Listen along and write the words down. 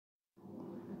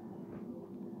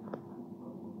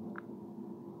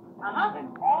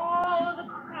And all of the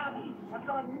crabbies are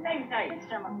going night-night.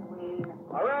 Mr. McQueen.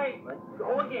 All right, let's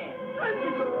go again.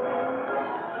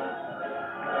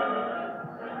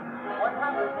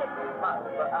 150 miles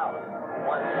per hour.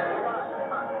 175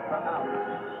 miles per hour.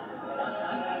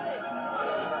 198 miles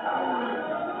per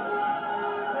hour.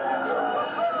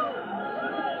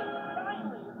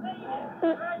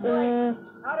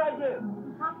 How'd I do?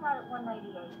 Topped out at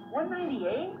 198.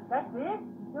 198? That's it?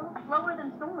 Still slower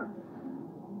than Storm.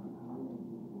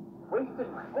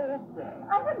 Wasted my whole day.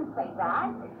 I wouldn't say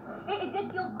that. It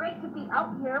did feel great to be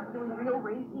out here doing real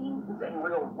racing. This ain't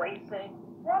real racing.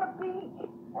 What a beach.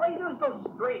 All you do is go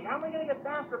straight. How am I going to get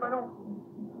faster if I don't...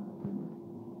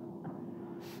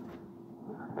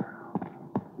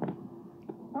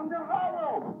 Under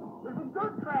Hollow. There's a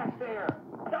dirt track there.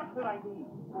 That's what I need.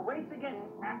 To race against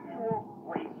actual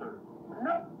racers.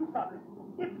 No, Bobby.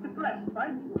 It's the flesh,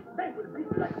 right? They would be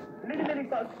like many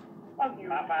bucks of you.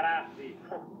 Paparazzi.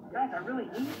 Guys, I really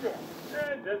need this.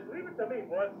 Just leave it to me,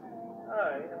 boss.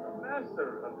 I am a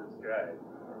master of disguise.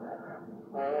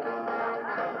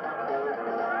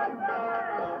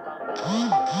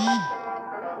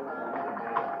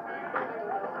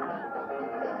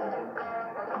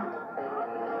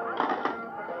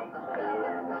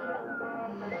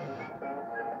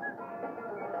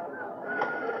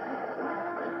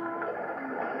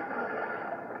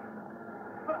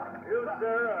 You,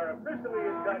 sir, are officially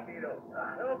incognito.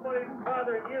 Nobody's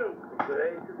bothering you.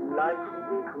 Great life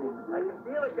vehicle. I can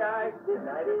feel it, guys.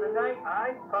 Night is the night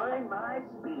I find my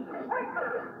speed. Get over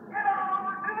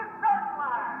to the start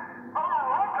line.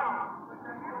 All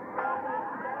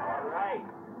right.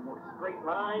 More straight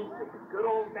lines. Take a good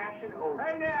old-fashioned oath.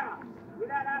 Hey now, you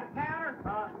that out of counter?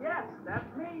 Yes,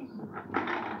 that's me.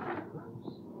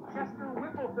 Chester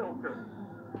Whipplefilter.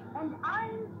 And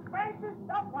I'm Francis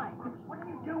Beltline. What are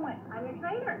you doing? I'm your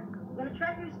trainer. I'm going to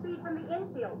track your speed from the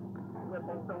infield.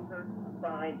 Whipplefilter?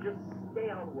 Fine, just stay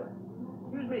out of the way.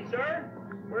 Excuse me, sir.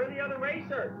 Where are the other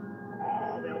racers?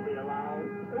 Oh, they'll be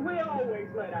alone. We always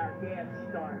let our guests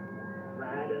start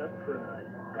right up front.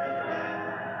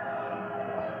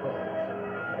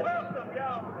 Welcome,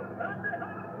 y'all, to Thunder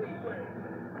Hut Speedway.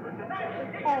 For tonight's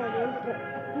edition Oh, of yes,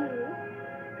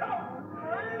 Come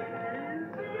Raise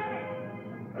the Game.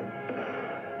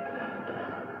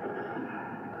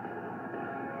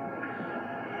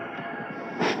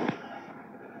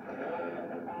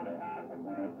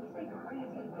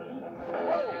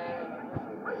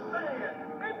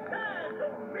 It's time to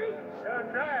meet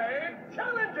tonight's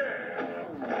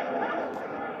challenger.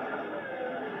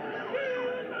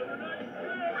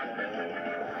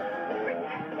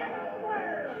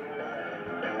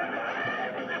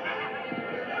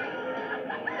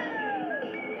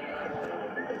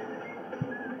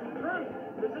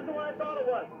 This isn't what I thought it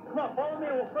was. Come on, follow me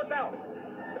and we'll flip out.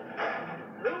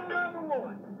 Rule number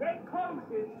 1, get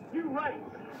closest, you race.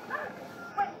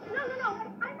 Wait, no.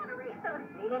 I'm not a racer.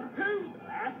 Rule number 2,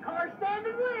 last car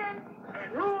standing wins.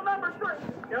 And rule number 3,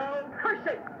 no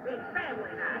cursing. It's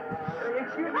family night.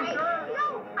 Excuse me, Hey, sir.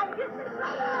 no, I'm just a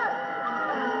driver.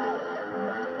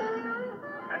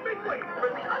 And make way for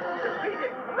the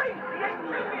undefeated Race the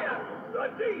Champion, the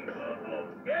diva of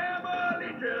Gamma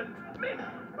Legion, Miss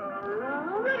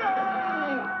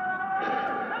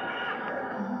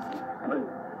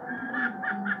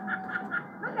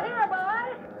Look here,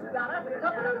 boys. We got us a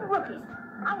couple of rookies.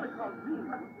 I'm going to call you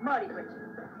Muddy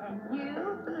Richards. And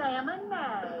you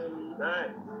Lemonade. Nice.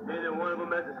 Neither one of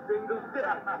them has a single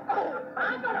step.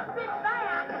 I'm going to fix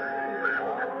that.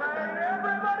 All right,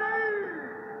 everybody!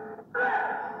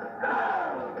 Let's go!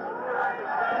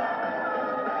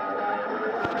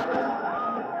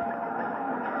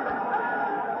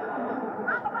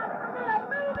 I'm about to see a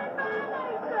moving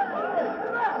violation.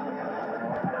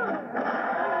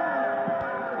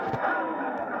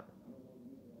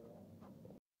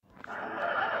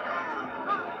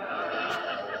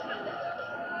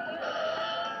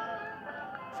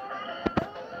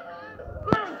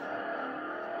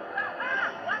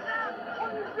 What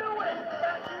are you doing?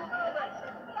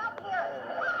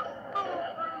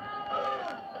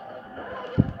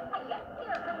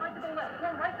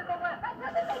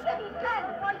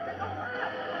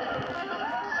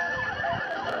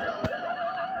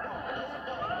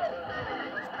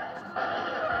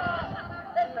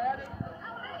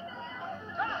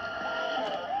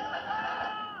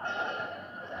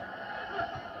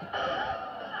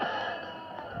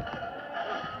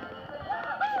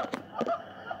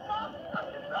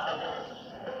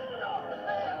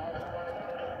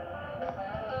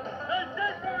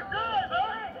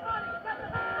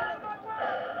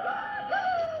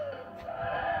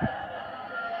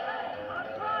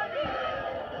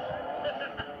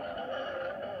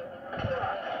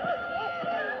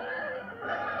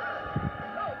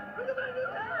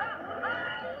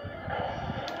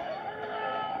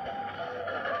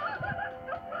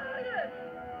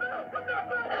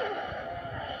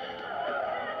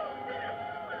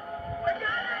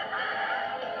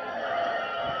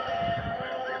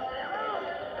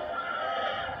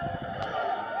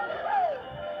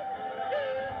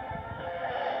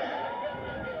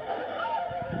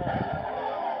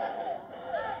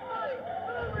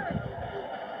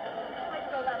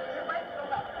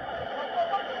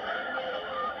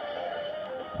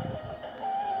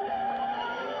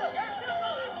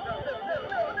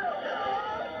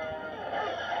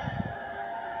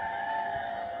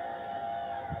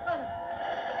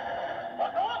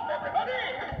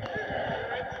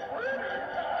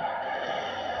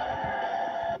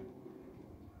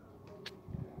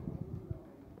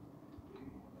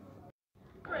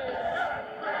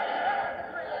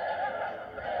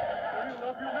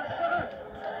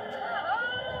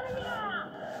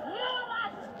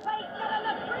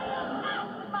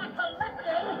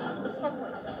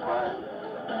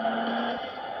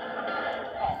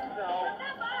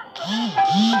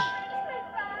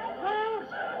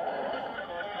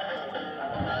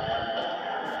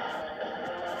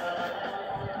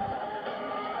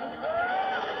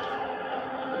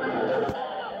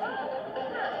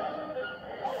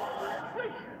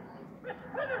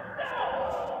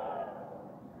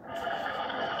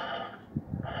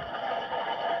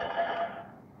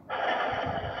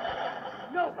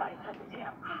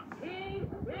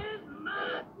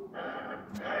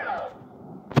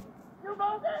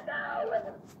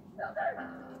 Come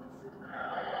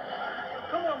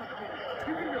on, McQueen.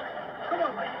 You can do it. Come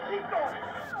on, Mike. Keep going.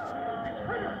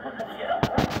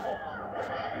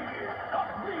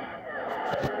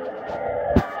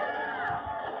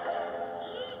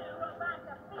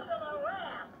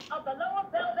 Of the Lower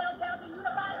Belleville County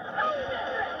Unified School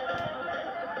District.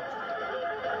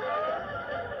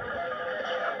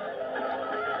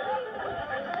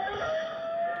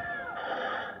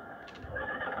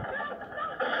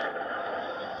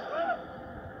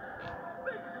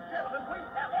 Gentlemen, we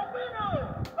have a winner.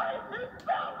 Francis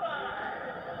Belva.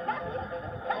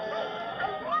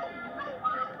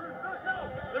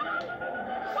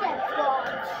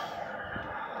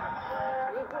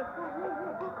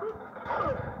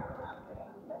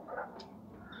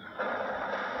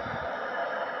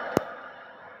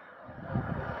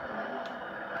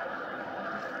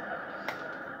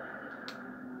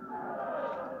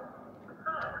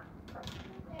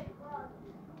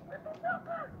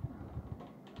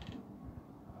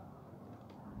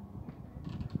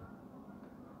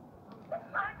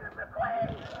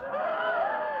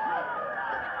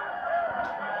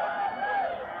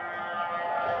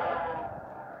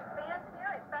 Fans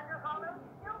here at Thunder Hollow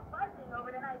still buzzing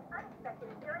over tonight's unexpected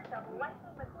appearance of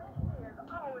Lightning McQueen. She has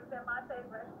always been my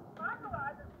favorite. My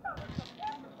garage is covered from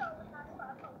head to toe with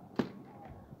 95 holes.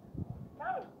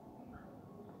 No.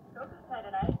 Don't be sad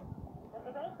tonight.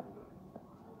 Is it?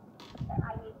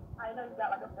 I mean, I know you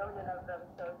got like a billion of them,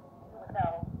 so you would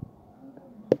know.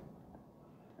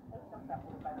 There's some stuff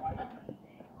in my life.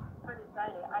 Pretty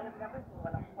exciting. I have never seen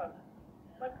one up close.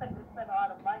 Looks like they spent a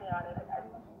lot of money on it. I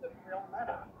mean, it's real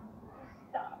metal.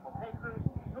 Stop, okay, Cruz?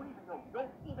 You don't even know. You don't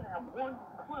even have one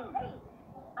clue. Hey,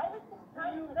 I was just Do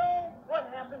trying you to know what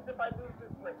happens if I lose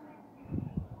this race?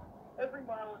 Every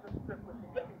mile of this trip was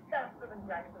getting faster than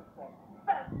Jackson's Fault.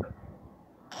 Faster.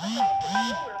 I got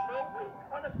nowhere for a week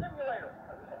on a simulator.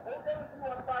 I was the whole day with you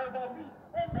on a Fireball beat.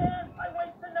 And then I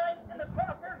waste the night in the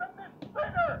crosshairs of this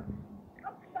sprinter.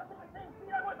 I'm stuck at the same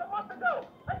speed I was a month ago.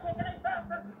 I can't get any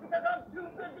faster because I'm too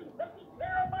busy taking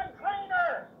care of my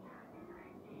trainer.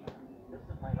 This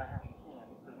is my last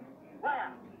chance.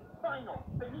 Last, final,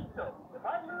 finito. If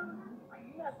I lose, I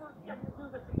never get to do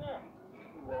this again.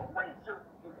 You're a racer.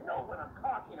 You know what I'm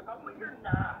talking about, but you're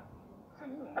not. So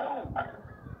you know.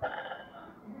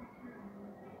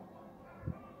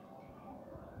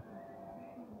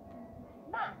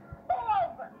 Matt, pull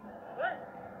over. What?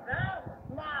 Now?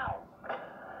 Now.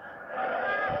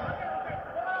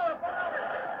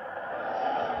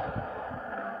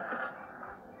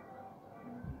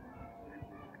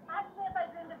 Ask me if I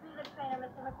dream to be the trainer,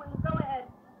 Mr. McQueen. Go ahead.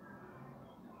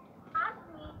 Ask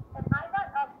me if I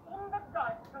got up in the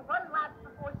dark to run laps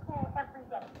before school every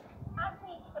day. Ask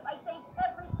me if I saved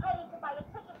every penny to buy a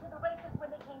ticket to the races when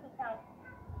they came to town.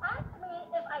 Ask me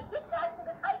if I did that so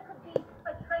that I could be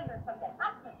a trainer someday.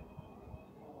 Ask me.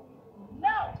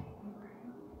 No!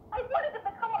 I wanted to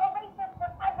become a racer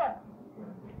forever.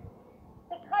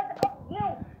 Because of you.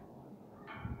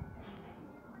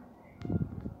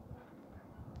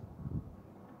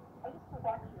 I used to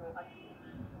watch you on TV,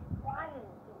 flying in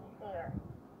the air.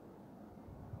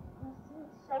 You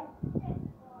seemed so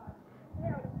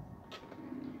fearless.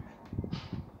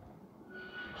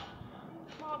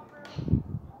 Small Bruce,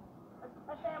 as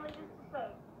my family used to say,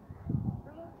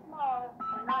 dream small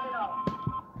or not at all.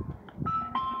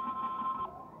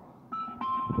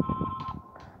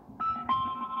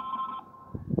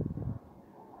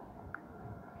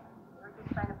 We were just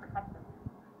trying to protect them.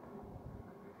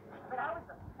 But I was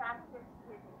the fastest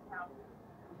kid in town.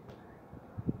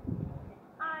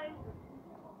 I was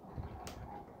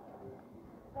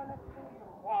gonna see the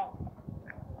wall.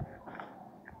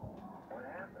 What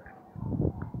happened?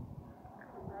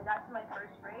 When I got to my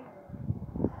first race,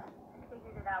 I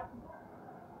figured it out.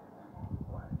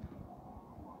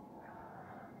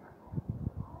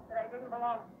 That I didn't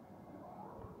belong.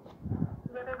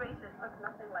 The other races looked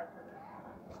nothing like me.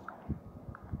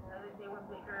 You know, they were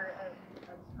bigger and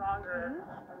stronger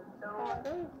and so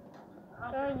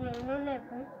confident. And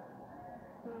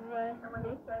when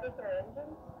they started their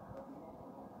engines,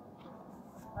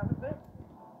 that was it.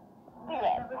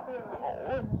 Never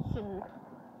failed.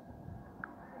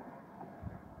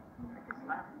 I just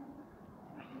left.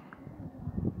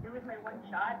 It was my one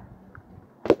shot.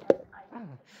 And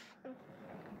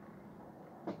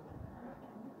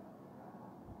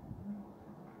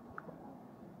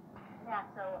yeah,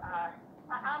 so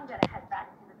I'm gonna head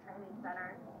back to the training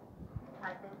center.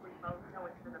 I think we both know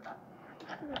it's for the best.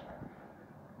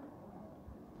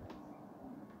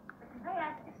 But can I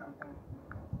ask you something?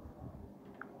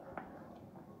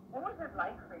 What was it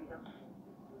like for you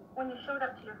when you showed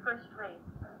up to your first race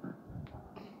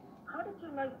How did you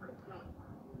know you could do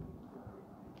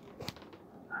it?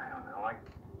 I don't know. I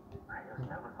just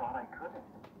never thought I couldn't.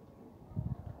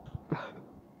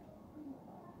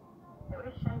 It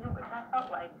would show you what that felt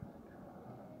like.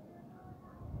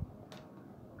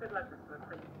 Good luck, Mr.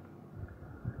 McQueen.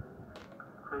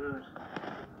 Cruz,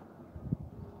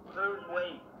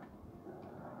 wait.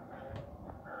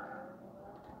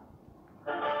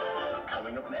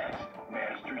 Coming up next,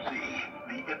 Master Z,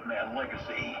 the Ip Man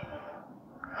Legacy.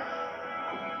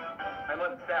 I'm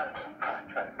on Saturday.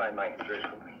 Trying to find my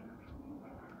instructions.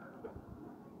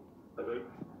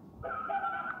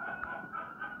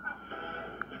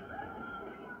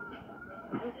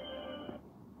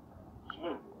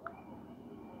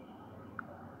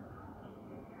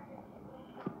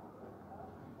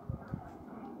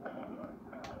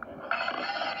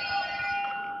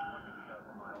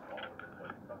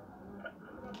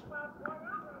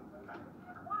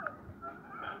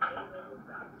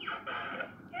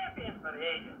 Champion for the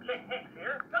ages, Chick Hicks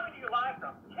here, coming to you live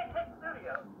from Chick Hicks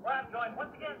Studios, where I'm joined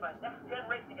once again by next-gen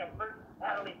racing expert,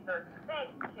 Natalie Sturgeon.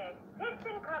 Thanks, Chick.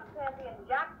 Piston Cup champion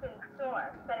Jackson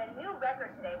Storm set a new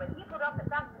record today when he pulled off the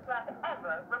fastest lap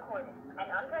ever recorded, an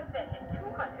unprecedented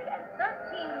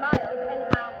 213 miles an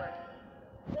hour.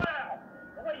 Wow!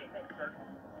 What do you think, sir?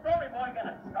 Story Boy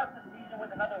gonna start the season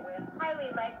with another win?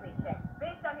 Highly likely, Chick.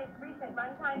 Based on his recent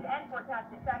run times and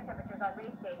forecasted track temperatures on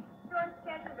race day, Storm's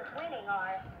chances of winning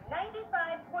are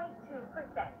 95.2%.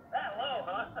 That low,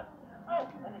 huh? Oh,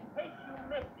 and in case you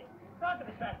missed it, talking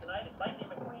to track tonight is Lightning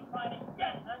McQueen finding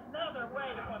yet another way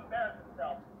to embarrass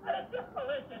himself at a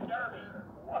demolition derby.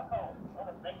 Whoa!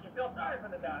 Almost makes you feel sorry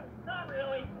for the guy. Not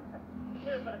really.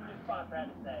 Here's what a new sponsor had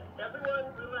to say.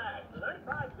 Everyone relax. The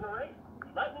 95's in a race.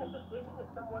 Lightning's decision is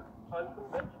somewhat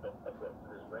unconventional. But when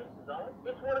this race is on,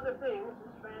 it's one of the things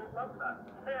his fans love about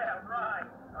it. Yeah, right.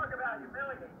 Talk about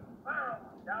humiliating. Well,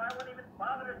 now I wouldn't even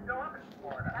bother to show up in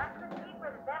Florida. That's the key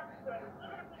for the best, Chick.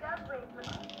 Even if he does race, the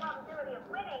probability of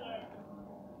winning is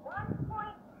 1.2%.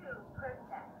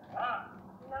 Ah,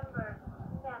 Numbers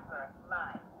never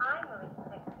lie. I'm willing to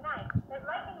bet tonight that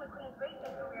Lightning McQueen's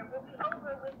racing career will be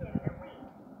over within a week.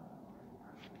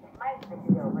 My switch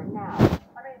is over now.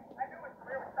 I mean, I knew his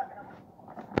career was stuck in a...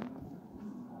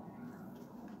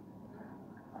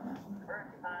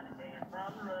 First time a day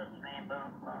from the road, slam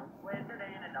bum bum, wizard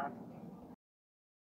and a dog.